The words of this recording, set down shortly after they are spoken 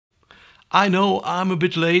I know I'm a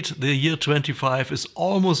bit late. The year 25 is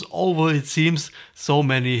almost over, it seems. So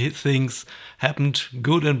many things happened,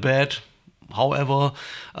 good and bad. However,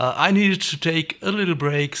 I needed to take a little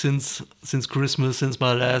break since Christmas, since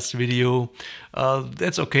my last video.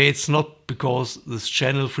 That's okay. It's not because this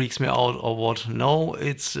channel freaks me out or what. No,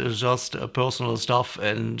 it's just personal stuff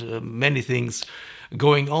and many things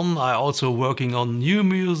going on. I also working on new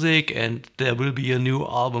music, and there will be a new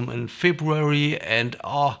album in February, and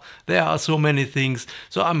there are so many things.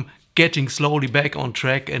 So I'm getting slowly back on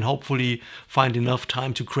track and hopefully find enough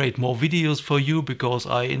time to create more videos for you, because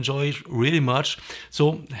I enjoy it really much.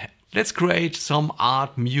 So let's create some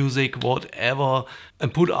art, music, whatever,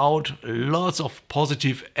 and put out lots of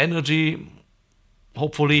positive energy,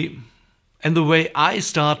 hopefully. And the way I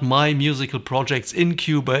start my musical projects in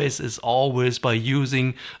Cubase is always by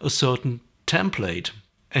using a certain template.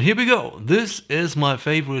 And here we go. This is my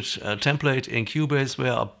favorite template in Cubase,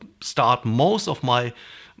 where I start most of my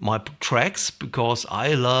tracks, because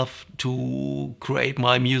I love to create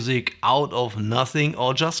my music out of nothing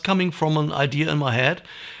or just coming from an idea in my head.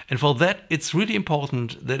 And for that, it's really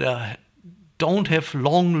important that I don't have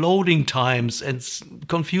long loading times and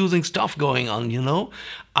confusing stuff going on, you know.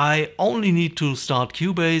 I only need to start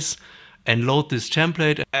Cubase and load this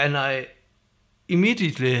template, and I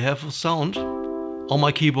immediately have a sound on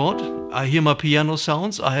my keyboard. I hear my piano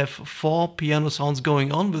sounds. I have 4 piano sounds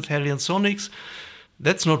going on with Hellion Sonics.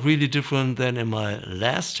 That's not really different than in my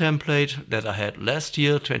last template that I had last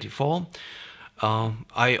year, 24.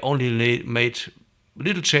 I only made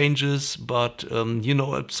little changes, but you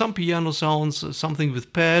know, some piano sounds, something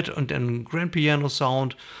with pad, and then grand piano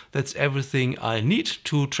sound. That's everything I need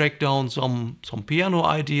to track down some piano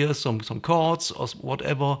ideas, some chords or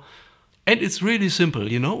whatever. And it's really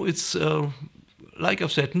simple, you know. It's like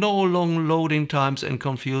I've said, no long loading times and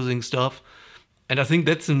confusing stuff. And I think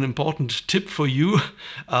that's an important tip for you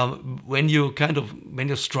when you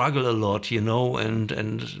struggle a lot, you know,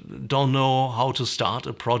 and don't know how to start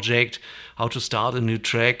a project, how to start a new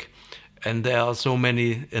track, and there are so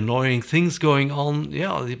many annoying things going on.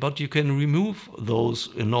 Yeah, but you can remove those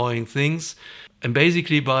annoying things, and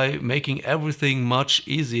basically by making everything much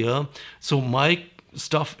easier. So my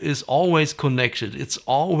stuff is always connected. It's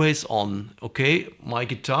always on. Okay, my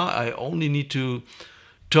guitar, I only need to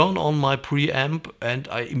turn on my preamp and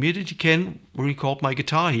I immediately can record my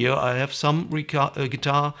guitar here. I have some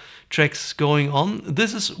guitar tracks going on.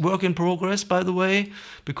 This is work in progress, by the way,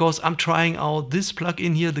 because I'm trying out this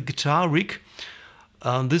plugin here, the Guitar Rig.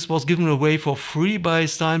 This was given away for free by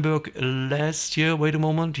Steinberg last year. Wait a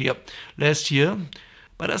moment. Yep, last year.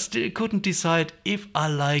 But I still couldn't decide if I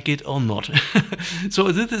like it or not.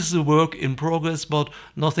 So this is a work in progress, but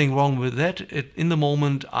nothing wrong with that. In the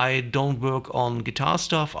moment, I don't work on guitar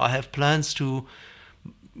stuff. I have plans to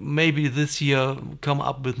maybe this year come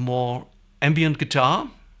up with more ambient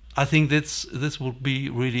guitar. I think this would be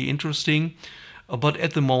really interesting. But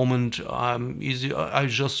at the moment, I'm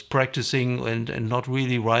just practicing and not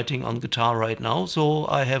really writing on guitar right now. So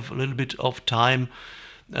I have a little bit of time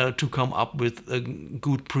to come up with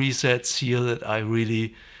good presets here that I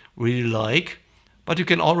really like. But you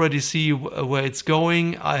can already see where it's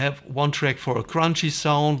going. I have one track for a crunchy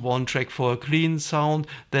sound, one track for a clean sound.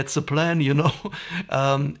 That's the plan, you know.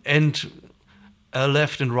 And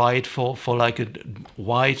left and right for like a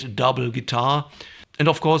wide double guitar. And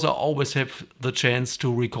of course, I always have the chance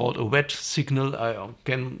to record a wet signal. I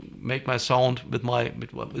can make my sound with my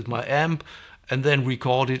amp and then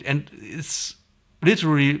record it. And it's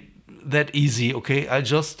literally that easy, okay? I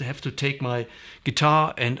just have to take my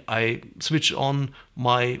guitar and I switch on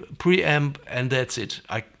my preamp, and that's it.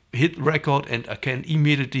 I hit record and I can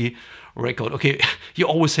immediately record. Okay, you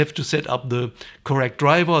always have to set up the correct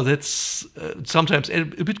driver. That's sometimes a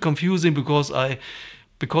bit confusing because I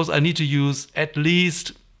need to use at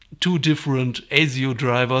least 2 different ASIO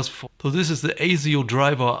drivers. So this is the ASIO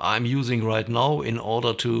driver I'm using right now in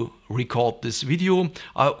order to record this video.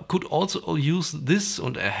 I could also use this,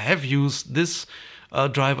 and I have used this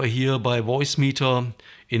driver here by Voicemeeter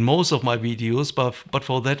in most of my videos, but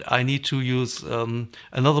for that I need to use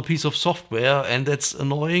another piece of software, and that's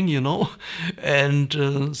annoying, you know.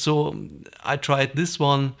 And so I tried this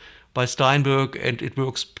one by Steinberg, and it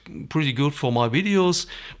works pretty good for my videos.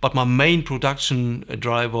 But my main production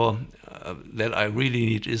driver that I really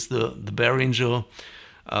need is the Behringer.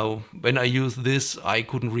 When I use this, I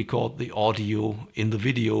couldn't record the audio in the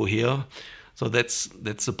video here, so that's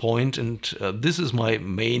the point. And this is my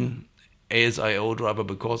main ASIO driver,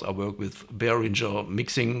 because I work with Behringer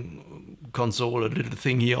mixing console, a little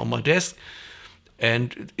thing here on my desk.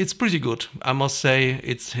 And it's pretty good. I must say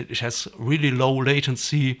it has really low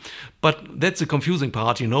latency, but that's the confusing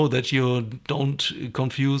part, you know, that you don't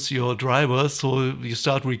confuse your drivers. So you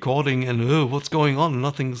start recording and what's going on?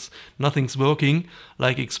 Nothing's working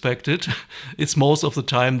like expected. It's most of the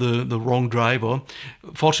time the wrong driver.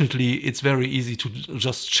 Fortunately, it's very easy to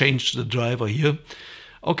just change the driver here.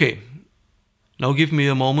 Okay. Now give me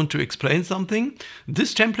a moment to explain something.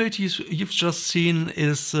 This template you've just seen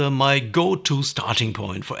is my go-to starting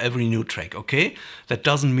point for every new track, okay? That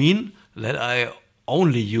doesn't mean that I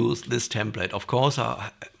only use this template. Of course,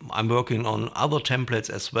 I'm working on other templates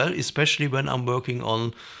as well, especially when I'm working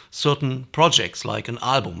on certain projects like an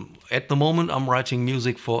album. At the moment, I'm writing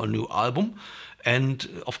music for a new album.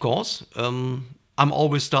 And of course, I'm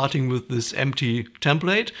always starting with this empty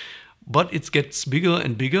template. But it gets bigger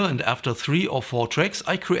and bigger, and after 3 or 4 tracks,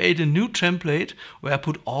 I create a new template where I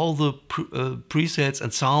put all the presets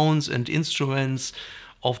and sounds and instruments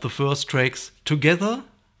of the first tracks together.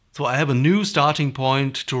 So I have a new starting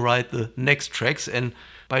point to write the next tracks, and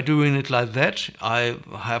by doing it like that, I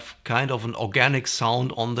have kind of an organic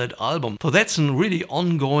sound on that album. So that's a really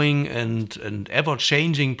ongoing and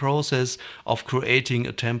ever-changing process of creating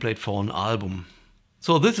a template for an album.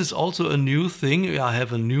 So this is also a new thing. I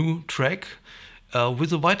have a new track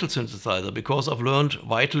with a Vital synthesizer, because I've learned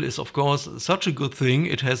Vital is of course such a good thing.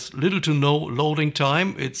 It has little to no loading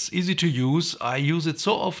time. It's easy to use. I use it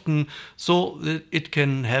so often so that it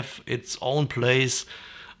can have its own place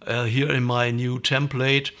here in my new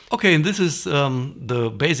template. Okay, and this is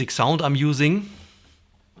the basic sound I'm using.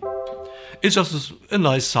 It's just a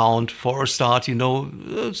nice sound for a start, you know,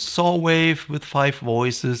 a saw wave with 5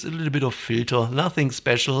 voices, a little bit of filter, nothing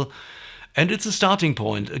special. And it's a starting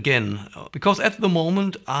point again, because at the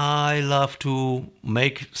moment I love to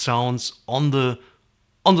make sounds on the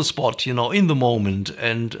spot, you know, in the moment,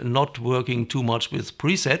 and not working too much with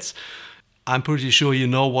presets. I'm pretty sure you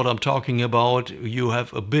know what I'm talking about. You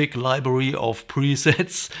have a big library of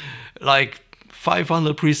presets, like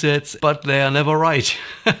 500 presets, but they are never right.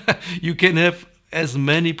 You can have as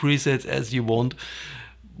many presets as you want,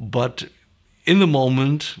 but in the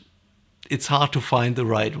moment it's hard to find the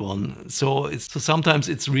right one. So sometimes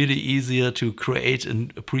it's really easier to create a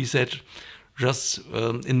preset just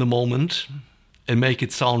in the moment and make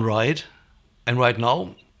it sound right. And right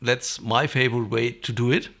now, that's my favorite way to do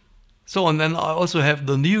it. So, and then I also have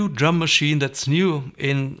the new drum machine that's new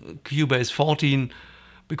in Cubase 14.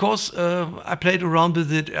 Because I played around with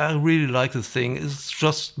it, I really like this thing. It's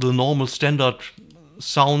just the normal standard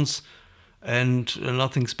sounds and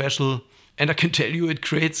nothing special. And I can tell you it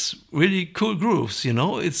creates really cool grooves, you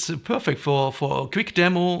know. It's perfect for a quick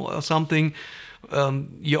demo or something.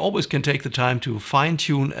 You always can take the time to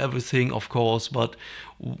fine-tune everything, of course, but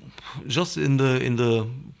just in the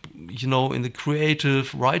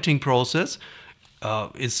creative writing process,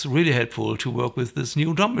 it's really helpful to work with this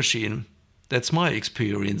new drum machine. That's my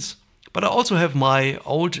experience. But I also have my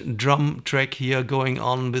old drum track here going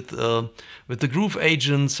on with the Groove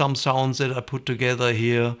Agent, some sounds that I put together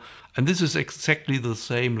here. And this is exactly the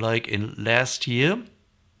same like in last year.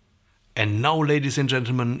 And now, ladies and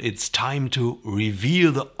gentlemen, it's time to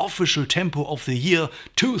reveal the official tempo of the year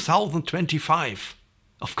 2025.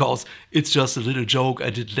 Of course, it's just a little joke I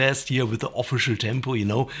did last year with the official tempo, you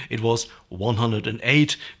know. It was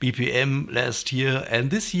 108 BPM last year,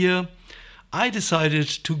 and this year I decided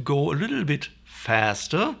to go a little bit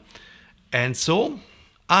faster, and so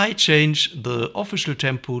I changed the official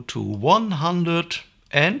tempo to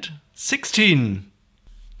 116.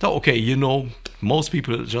 So, okay, you know, most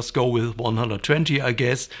people just go with 120, I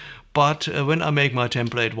guess, but when I make my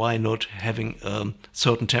template, why not having a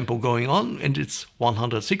certain tempo going on? And it's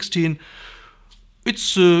 116.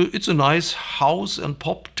 It's a nice house and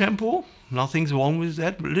pop tempo. Nothing's wrong with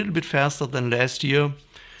that. A little bit faster than last year.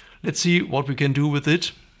 Let's see what we can do with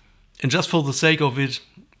it. And just for the sake of it,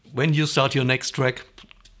 when you start your next track,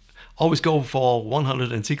 always go for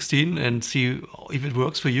 116 and see if it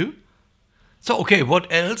works for you. So, okay, what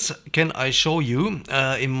else can I show you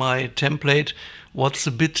in my template? What's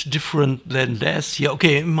a bit different than last year?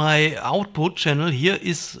 Okay, in my output channel here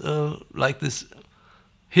is like this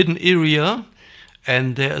hidden area,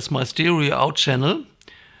 and there is my stereo out channel.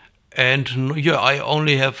 And yeah, I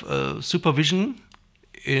only have supervision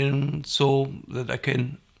in so that I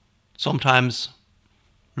can sometimes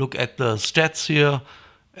look at the stats here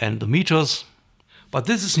and the meters. But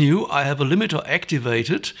this is new. I have a limiter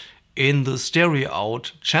activated in the stereo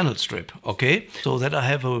out channel strip, okay? So that I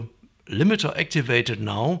have a limiter activated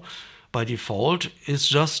now by default is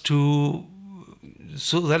just to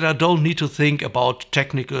so that I don't need to think about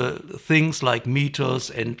technical things like meters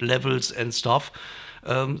and levels and stuff.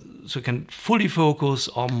 So I can fully focus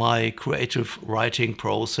on my creative writing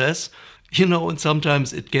process. You know, and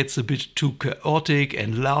sometimes it gets a bit too chaotic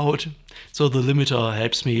and loud. So the limiter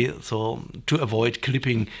helps me to avoid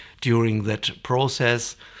clipping during that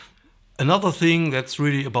process. Another thing that's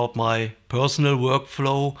really about my personal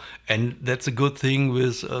workflow, and that's a good thing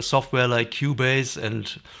with software like Cubase,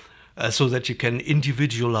 and so that you can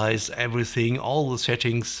individualize everything, all the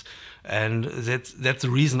settings. And that's the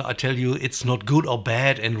reason I tell you it's not good or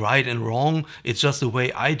bad and right and wrong. It's just the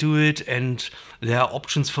way I do it, and there are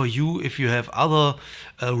options for you if you have other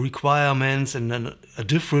requirements and then a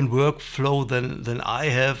different workflow than I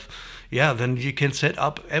have. Yeah, then you can set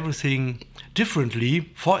up everything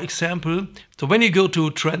differently. For example, so when you go to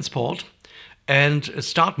transport and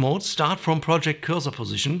start mode, start from project cursor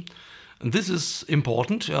position. And this is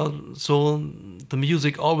important. So the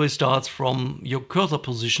music always starts from your cursor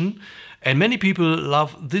position. And many people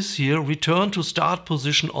love this here, return to start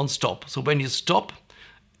position on stop. So when you stop,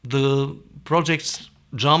 the project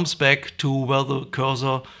jumps back to where the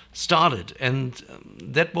cursor started. And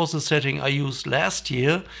that was a setting I used last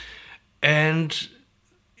year. And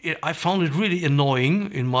I found it really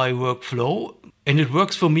annoying in my workflow. And it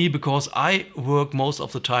works for me because I work most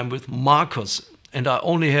of the time with markers. And I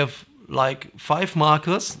only have like 5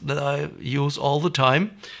 markers that I use all the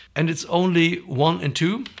time. And it's only 1 and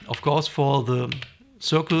 2, of course, for the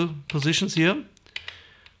circle positions here,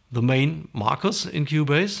 the main markers in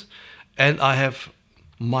Cubase. And I have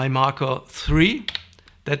my marker 3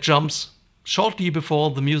 that jumps shortly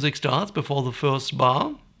before the music starts, before the first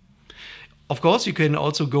bar. Of course, you can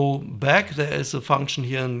also go back. There is a function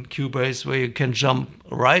here in Cubase where you can jump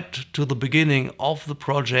right to the beginning of the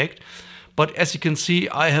project. But as you can see,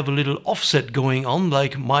 I have a little offset going on,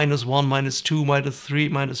 like -1, -2, -3,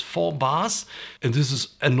 -4 bars. And this is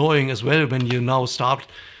annoying as well when you now start.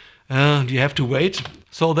 You have to wait.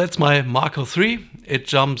 So that's my marker 3. It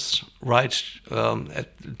jumps right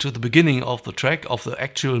to the beginning of the track, of the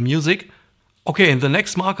actual music. Okay, and the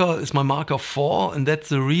next marker is my marker 4, and that's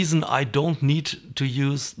the reason I don't need to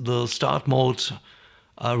use the start mode,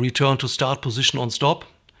 return to start position on stop,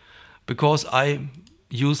 because I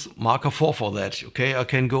use marker 4 for that. Okay, I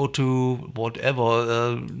can go to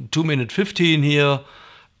whatever, 2:15 here,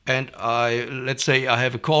 and let's say I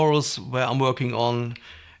have a chorus where I'm working on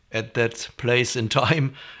at that place in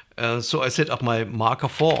time. So I set up my marker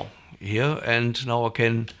 4 here, and now I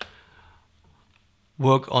can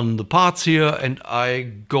work on the parts here, and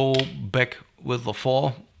I go back with the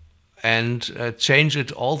 4 and change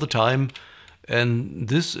it all the time. And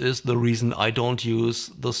this is the reason I don't use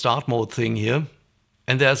the start mode thing here.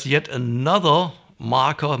 And there's yet another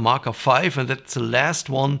marker, marker 5, and that's the last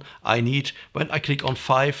one I need. When I click on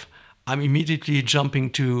 5, I'm immediately jumping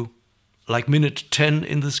to like minute 10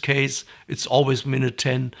 in this case. It's always minute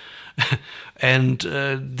 10. And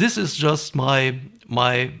this is just my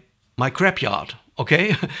crapyard.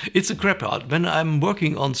 Okay, it's a crapyard. When I'm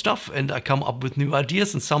working on stuff and I come up with new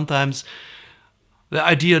ideas, and sometimes the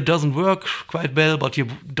idea doesn't work quite well, but you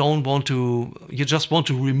just want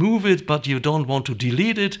to remove it, but you don't want to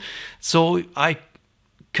delete it. So I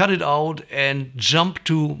cut it out and jump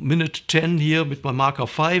to minute 10 here with my marker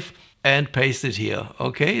 5 and paste it here.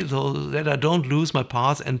 Okay, so that I don't lose my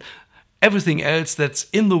path, and everything else that's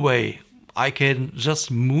in the way, I can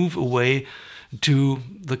just move away to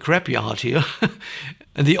the crapyard here.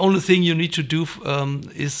 And the only thing you need to do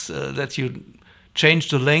is that you change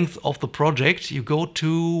the length of the project. You go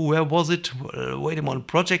to, where was it? Wait a moment,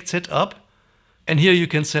 project setup. And here you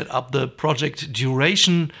can set up the project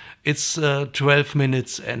duration. It's 12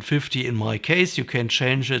 minutes and 50 in my case. You can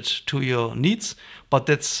change it to your needs, but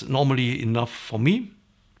that's normally enough for me.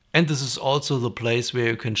 And this is also the place where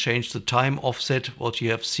you can change the time offset, what you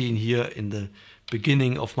have seen here in the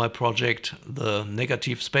beginning of my project, the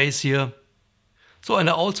negative space here. So, and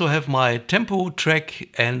I also have my tempo track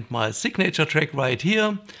and my signature track right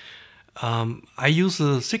here. I use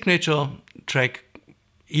the signature track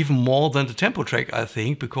even more than the tempo track, I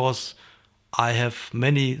think, because I have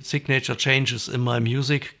many signature changes in my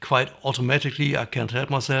music quite automatically. I can't help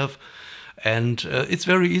myself. And it's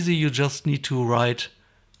very easy. You just need to write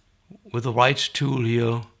with the right tool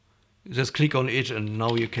here. You just click on it, and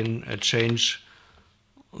now you can change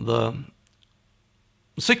the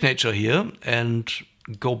signature here and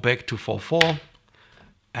go back to 4/4.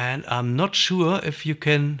 And I'm not sure if you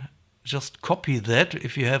can just copy that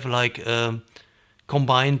if you have like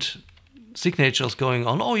combined signatures going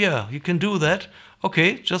on. Oh yeah, you can do that.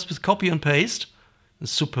 Okay, just with copy and paste.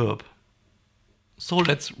 Superb. So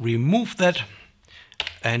let's remove that.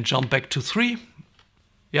 and jump back to 3.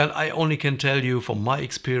 Yeah, I only can tell you from my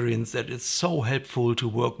experience that it's so helpful to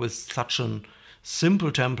work with such a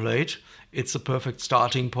simple template. It's a perfect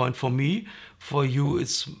starting point for me. For you,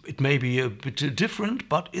 it may be a bit different,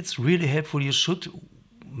 but it's really helpful. You should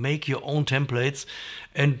make your own templates,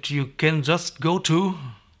 and you can just go to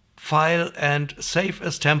File and Save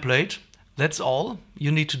as Template. That's all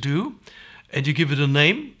you need to do. And you give it a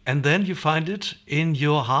name, and then you find it in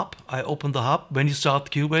your hub. I open the hub. When you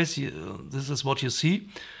start Cubase, this is what you see.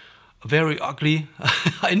 Very ugly,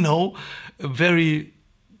 I know, very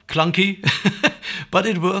clunky, but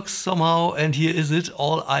it works somehow, and here is it,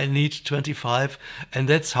 all I need 25, and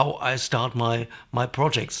that's how I start my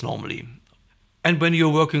projects normally. And when you're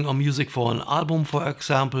working on music for an album, for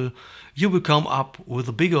example, you will come up with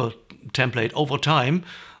a bigger template over time,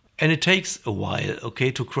 and it takes a while,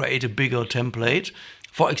 okay, to create a bigger template.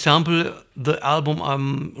 For example, the album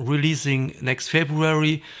I'm releasing next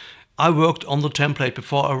February, I worked on the template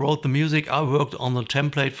before I wrote the music. I worked on the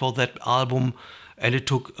template for that album, and it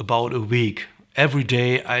took about a week. Every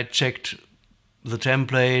day I checked the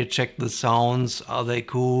template, checked the sounds, are they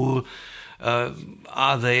cool?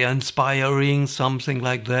 Are they inspiring? Something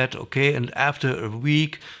like that, okay? And after a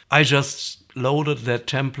week, I just loaded that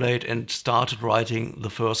template and started writing the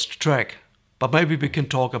first track. But maybe we can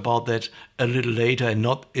talk about that a little later and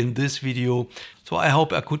not in this video. So I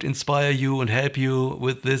hope I could inspire you and help you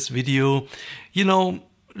with this video. You know,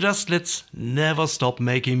 just let's never stop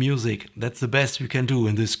making music. That's the best we can do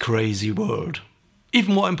in this crazy world.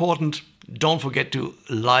 Even more important, don't forget to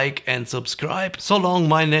like and subscribe. So long,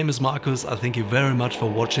 my name is Markus. I thank you very much for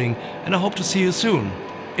watching, and I hope to see you soon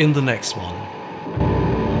in the next one.